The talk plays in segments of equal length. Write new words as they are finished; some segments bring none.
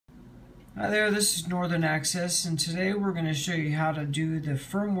Hi there, this is NorthernAxcess, and today we're going to show you how to do the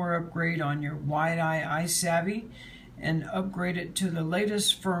firmware upgrade on your Wideye ISavi and upgrade it to the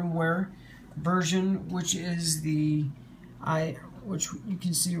latest firmware version, which is which you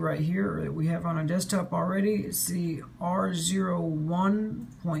can see right here that we have on our desktop already. It's the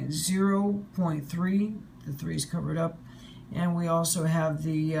R01.0.3. The 3 is covered up, and we also have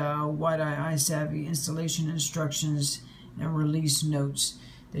the Wideye ISavi installation instructions and release notes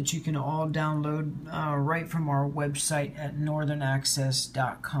that you can all download right from our website at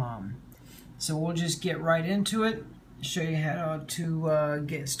NorthernAxcess.com. So we'll just get right into it, show you how to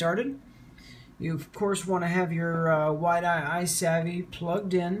get started. You of course want to have your Wideye ISavi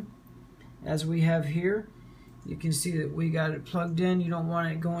plugged in, as we have here. You can see that we got it plugged in. You don't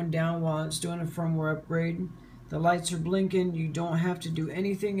want it going down while it's doing a firmware upgrade. The lights are blinking. You don't have to do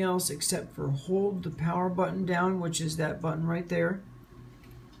anything else except for hold the power button down, which is that button right there.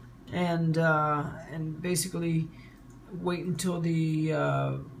 And basically wait until the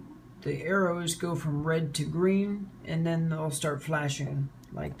arrows go from red to green, and then they'll start flashing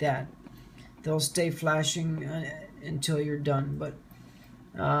like that. They'll stay flashing until you're done. But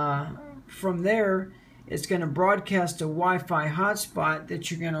from there, it's going to broadcast a Wi-Fi hotspot that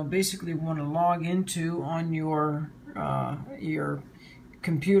you're going to basically want to log into on your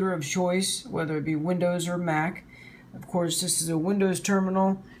computer of choice, whether it be Windows or Mac. Of course, this is a Windows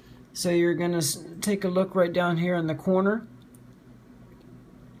terminal. So you're going to take a look right down here in the corner,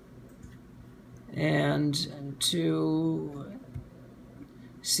 and to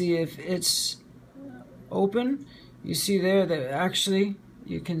see if it's open. You see there that actually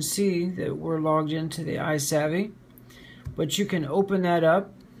you can see that we're logged into the ISavi, but you can open that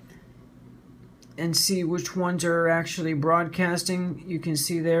up and see which ones are actually broadcasting. You can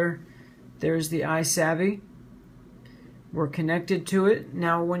see there's the ISavi. We're connected to it.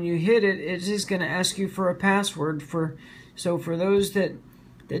 Now when you hit it, it's just going to ask you for a password. So for those that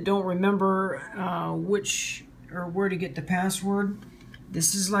don't remember which or where to get the password,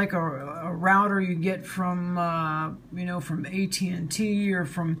 this is like a router you get from from AT&T or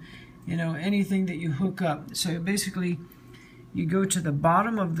from anything that you hook up. So basically you go to the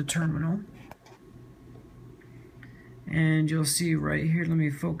bottom of the terminal, and you'll see right here, let me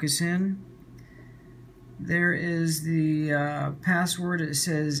focus in. There is the password. It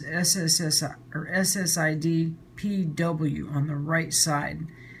says SSS or SSID PW on the right side,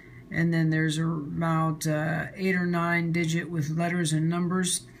 and then there's about 8 or 9 digit with letters and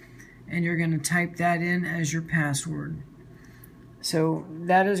numbers, and you're going to type that in as your password. So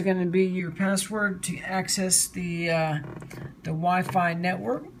that is going to be your password to access the Wi-Fi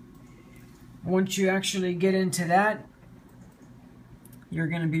network. Once you actually get into that, you're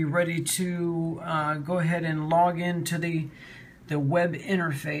going to be ready to go ahead and log into the web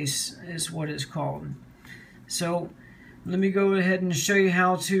interface, is what it's called. So let me go ahead and show you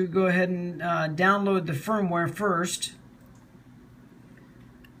how to go ahead and download the firmware first.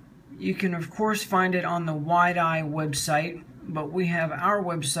 You can of course find it on the Wideye website, but we have our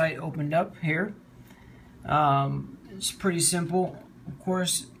website opened up here. It's pretty simple. Of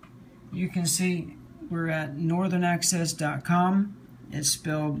course, you can see we're at NorthernAxcess.com. It's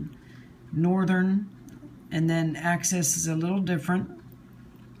spelled Northern, and then Access is a little different,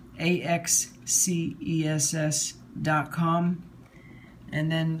 AXCESS.com.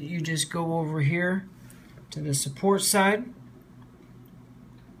 And then you just go over here to the support side,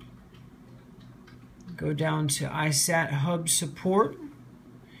 go down to ISAT Hub Support.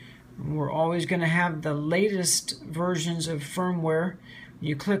 We're always going to have the latest versions of firmware.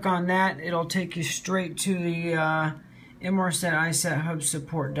 You click on that, it'll take you straight to the Inmarsat ISAT Hub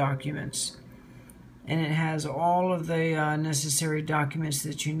Support documents, and it has all of the necessary documents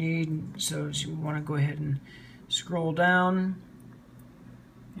that you need. So you want to go ahead and scroll down,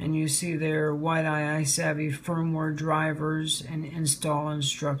 and you see there Wideye ISavi firmware drivers and install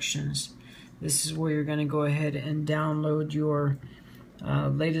instructions. This is where you're going to go ahead and download your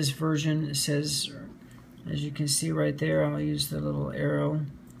latest version. It says, as you can see right there, I'll use the little arrow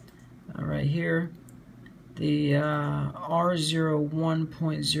right here, the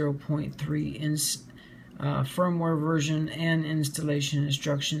R01.0.3 firmware version and installation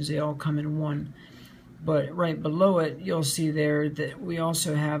instructions. They all come in one. But right below it, you'll see there that we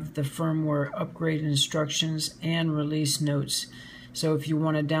also have the firmware upgrade instructions and release notes. So if you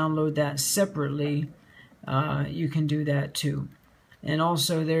want to download that separately, you can do that too. And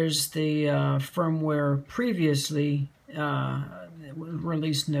also there's the firmware previously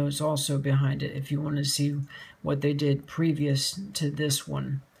release notes also behind it if you want to see what they did previous to this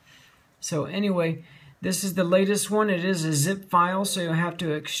one. So anyway, This is the latest one. It is a zip file, so you'll have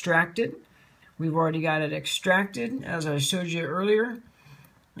to extract it. We've already got it extracted, as I showed you earlier.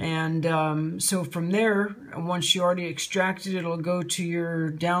 And so from there, once you already extracted it, it'll go to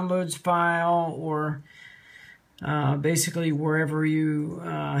your downloads file, or basically wherever you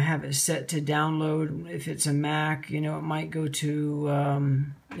have it set to download. If it's a Mac, you know, it might go to,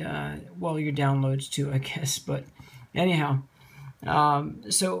 well, your downloads too, I guess. But anyhow,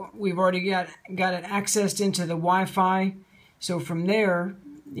 so we've already got it accessed into the Wi-Fi. So from there,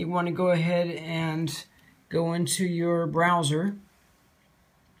 you want to go ahead and go into your browser.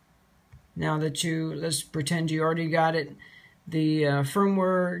 Now that let's pretend you already got it, the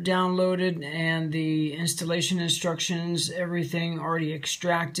firmware downloaded and the installation instructions, everything already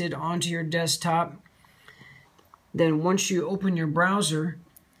extracted onto your desktop. Then once you open your browser,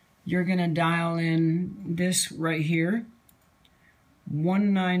 you're going to dial in this right here,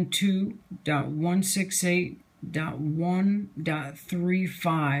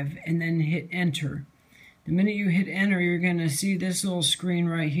 192.168.1.35, and then hit enter. The minute you hit enter, you're going to see this little screen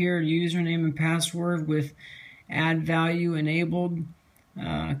right here, username and password with add value enabled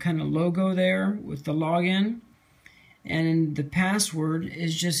kind of logo there with the login. And the password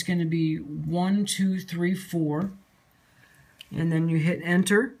is just going to be 1234. And then you hit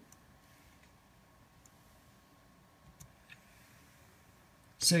enter.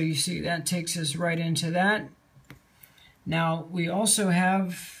 So you see that takes us right into that. Now we also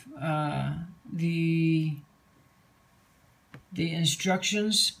have the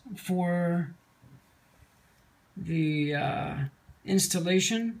instructions for the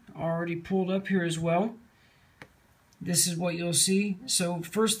installation already pulled up here as well. This is what you'll see. So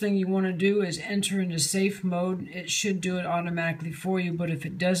first thing you want to do is enter into safe mode. It should do it automatically for you, but if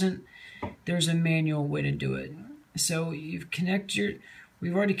it doesn't, there's a manual way to do it. So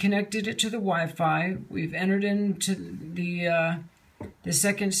we've already connected it to the Wi-Fi. We've entered into the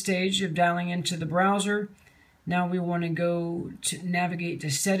second stage of dialing into the browser. Now we want to go to navigate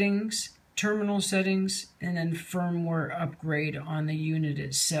to settings, terminal settings, and then firmware upgrade on the unit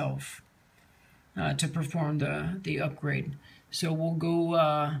itself to perform the upgrade. So we'll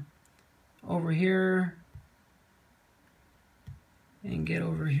go over here and get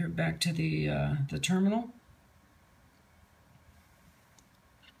over here back to the terminal.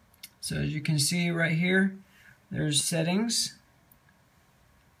 So as you can see right here, there's settings.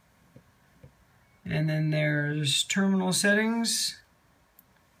 And then there's terminal settings.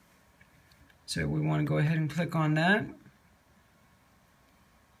 So we want to go ahead and click on that.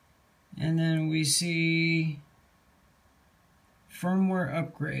 And then we see firmware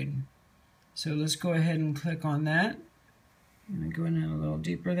upgrade. So let's go ahead and click on that. I'm going to go in a little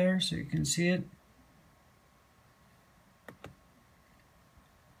deeper there so you can see it.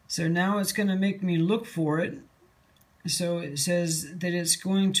 So now it's going to make me look for it. So it says that it's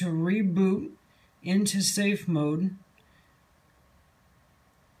going to reboot into safe mode.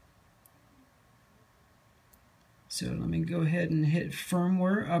 So let me go ahead and hit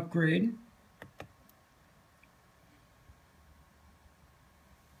firmware upgrade.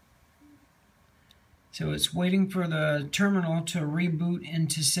 So it's waiting for the terminal to reboot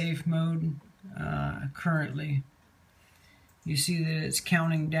into safe mode currently. You see that it's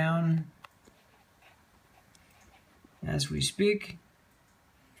counting down as we speak.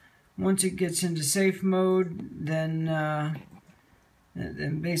 Once it gets into safe mode, then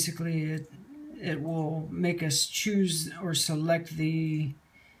basically it will make us choose or select the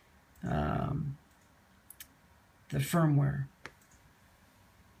firmware.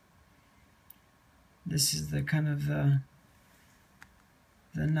 This is the kind of the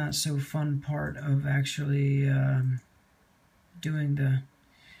not so fun part of actually doing the.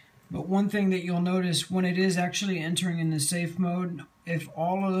 But one thing that you'll notice when it is actually entering in the safe mode, if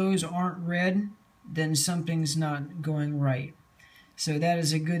all of those aren't red, then something's not going right. So that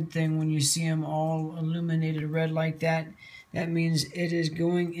is a good thing when you see them all illuminated red like that. That means it is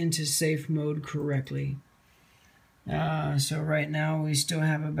going into safe mode correctly. So right now we still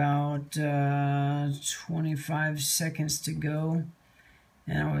have about 25 seconds to go.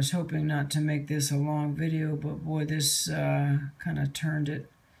 And I was hoping not to make this a long video, but boy, this kind of turned it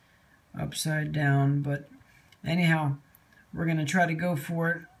upside down. But anyhow, we're going to try to go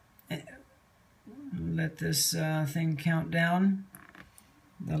for it. Let this thing count down.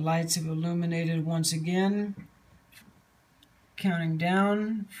 The lights have illuminated once again. Counting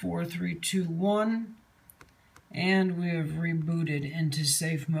down, 4, 3, 2, 1. And we have rebooted into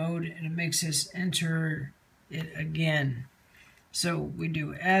safe mode, and it makes us enter it again. So we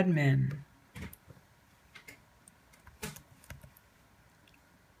do admin.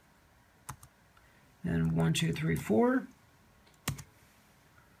 and 1, 2, 3, 4.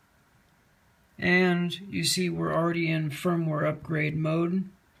 And you see we're already in firmware upgrade mode.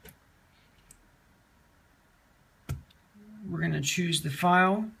 We're going to choose the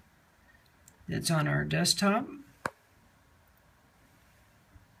file that's on our desktop.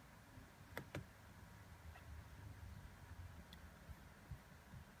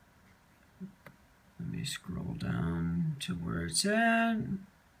 Let me scroll down to where it's at.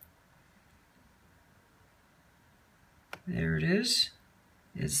 There it is.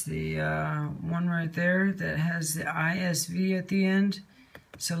 It's the one right there that has the ISV at the end.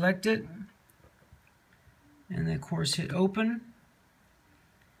 Select it, and then of course hit open,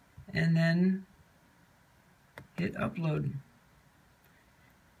 and then hit upload.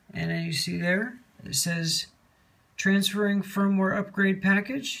 And then you see there, it says transferring firmware upgrade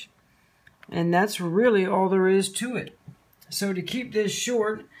package, and that's really all there is to it. So to keep this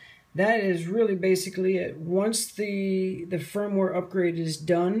short, that is really basically it. Once the firmware upgrade is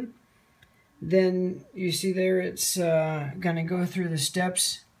done, then you see there it's going to go through the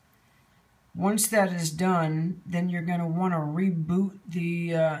steps. Once that is done, then you're going to want to reboot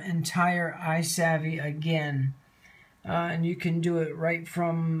the entire iSavi again. And you can do it right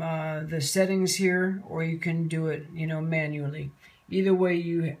from the settings here, or you can do it, manually. Either way,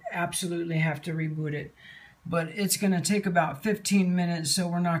 you absolutely have to reboot it. But it's going to take about 15 minutes, so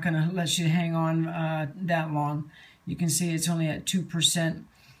we're not going to let you hang on that long. You can see it's only at 2%.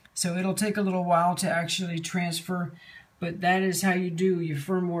 So it'll take a little while to actually transfer, but that is how you do your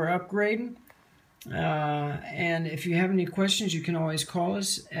firmware upgrade. And if you have any questions, you can always call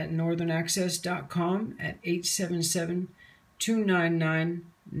us at NorthernAxcess.com at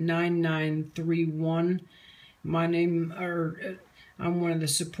 877-299-9931. I'm one of the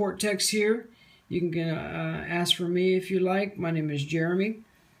support techs here. You can ask for me if you like. My name is Jeremy.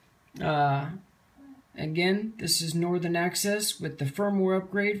 Again, this is NorthernAxcess with the firmware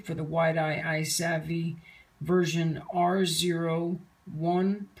upgrade for the Wideye ISavi version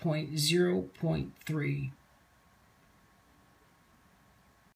R01.0.3.